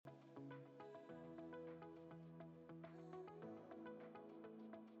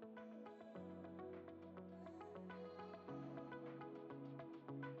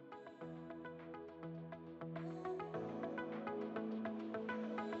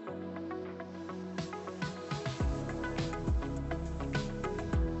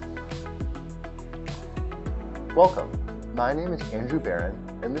Welcome. My name is Andrew Barron,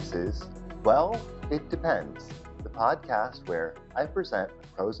 and this is Well, It Depends, the podcast where I present the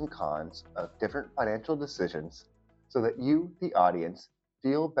pros and cons of different financial decisions so that you, the audience,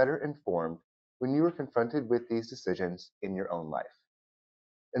 feel better informed when you are confronted with these decisions in your own life.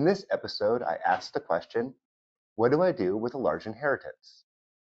 In this episode, I asked the question, what do I do with a large inheritance?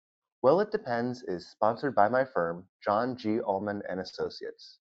 Well, It Depends is sponsored by my firm, John G. Ullman and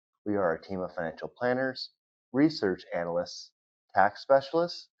Associates. We are a team of financial planners, research analysts, tax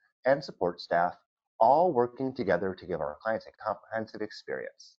specialists, and support staff, all working together to give our clients a comprehensive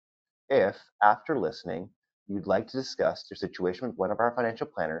experience. If, after listening, you'd like to discuss your situation with one of our financial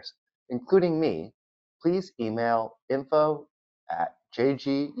planners, including me, please email info@jgua.com.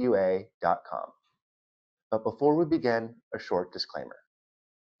 But before we begin, a short disclaimer.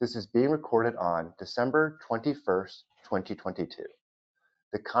 This is being recorded on December 21st, 2022.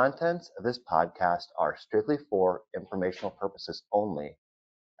 The contents of this podcast are strictly for informational purposes only,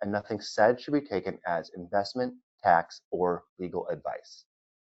 and nothing said should be taken as investment, tax, or legal advice.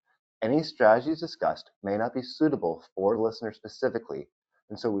 Any strategies discussed may not be suitable for listeners specifically,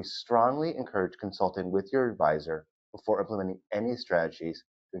 and so we strongly encourage consulting with your advisor before implementing any strategies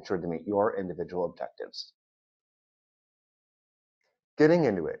to ensure they meet your individual objectives. Getting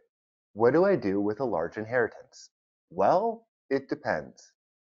into it, what do I do with a large inheritance? Well, it depends.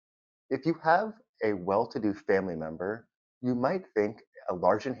 If you have a well-to-do family member, you might think a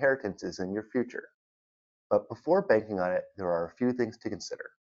large inheritance is in your future. But before banking on it, there are a few things to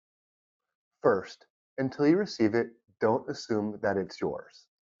consider. First, until you receive it, don't assume that it's yours.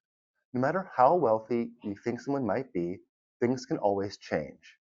 No matter how wealthy you think someone might be, things can always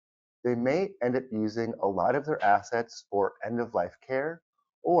change. They may end up using a lot of their assets for end-of-life care,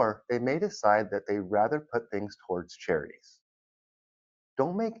 or they may decide that they'd rather put things towards charities.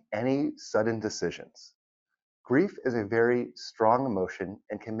 Don't make any sudden decisions. Grief is a very strong emotion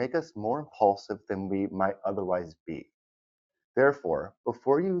and can make us more impulsive than we might otherwise be. Therefore,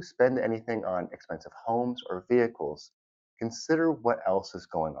 before you spend anything on expensive homes or vehicles, consider what else is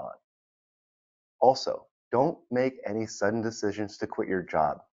going on. Also, don't make any sudden decisions to quit your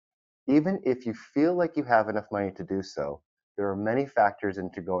job. Even if you feel like you have enough money to do so, there are many factors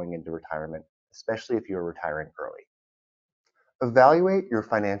into going into retirement, especially if you are retiring early. Evaluate your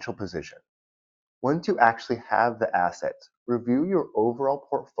financial position. Once you actually have the assets, review your overall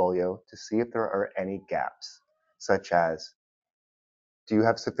portfolio to see if there are any gaps, such as, do you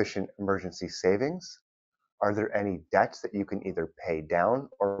have sufficient emergency savings? Are there any debts that you can either pay down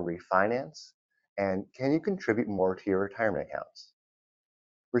or refinance? And can you contribute more to your retirement accounts?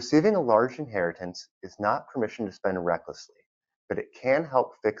 Receiving a large inheritance is not permission to spend recklessly, but it can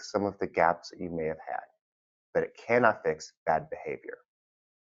help fix some of the gaps that you may have had, but it cannot fix bad behavior.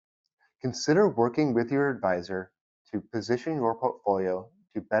 Consider working with your advisor to position your portfolio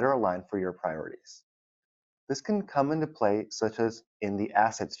to better align for your priorities. This can come into play such as in the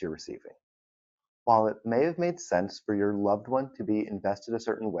assets you're receiving. While it may have made sense for your loved one to be invested a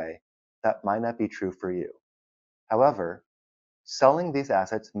certain way, that might not be true for you. However, selling these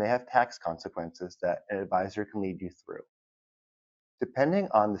assets may have tax consequences that an advisor can lead you through. Depending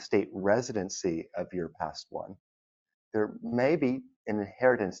on the state residency of your past one, there may be an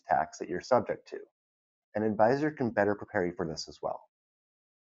inheritance tax that you're subject to. An advisor can better prepare you for this as well.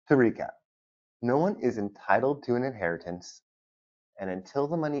 To recap, no one is entitled to an inheritance, and until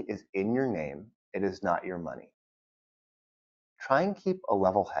the money is in your name, it is not your money. Try and keep a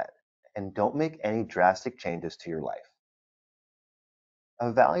level head, and don't make any drastic changes to your life.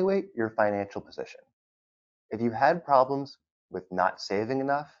 Evaluate your financial position. If you had problems with not saving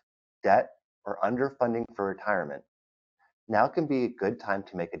enough, debt, or underfunding for retirement, now can be a good time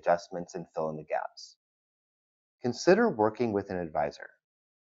to make adjustments and fill in the gaps. Consider working with an advisor.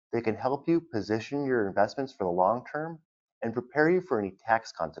 They can help you position your investments for the long term and prepare you for any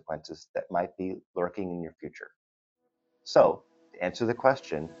tax consequences that might be lurking in your future. So, to answer the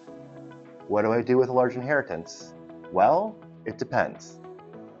question, what do I do with a large inheritance? Well, it depends.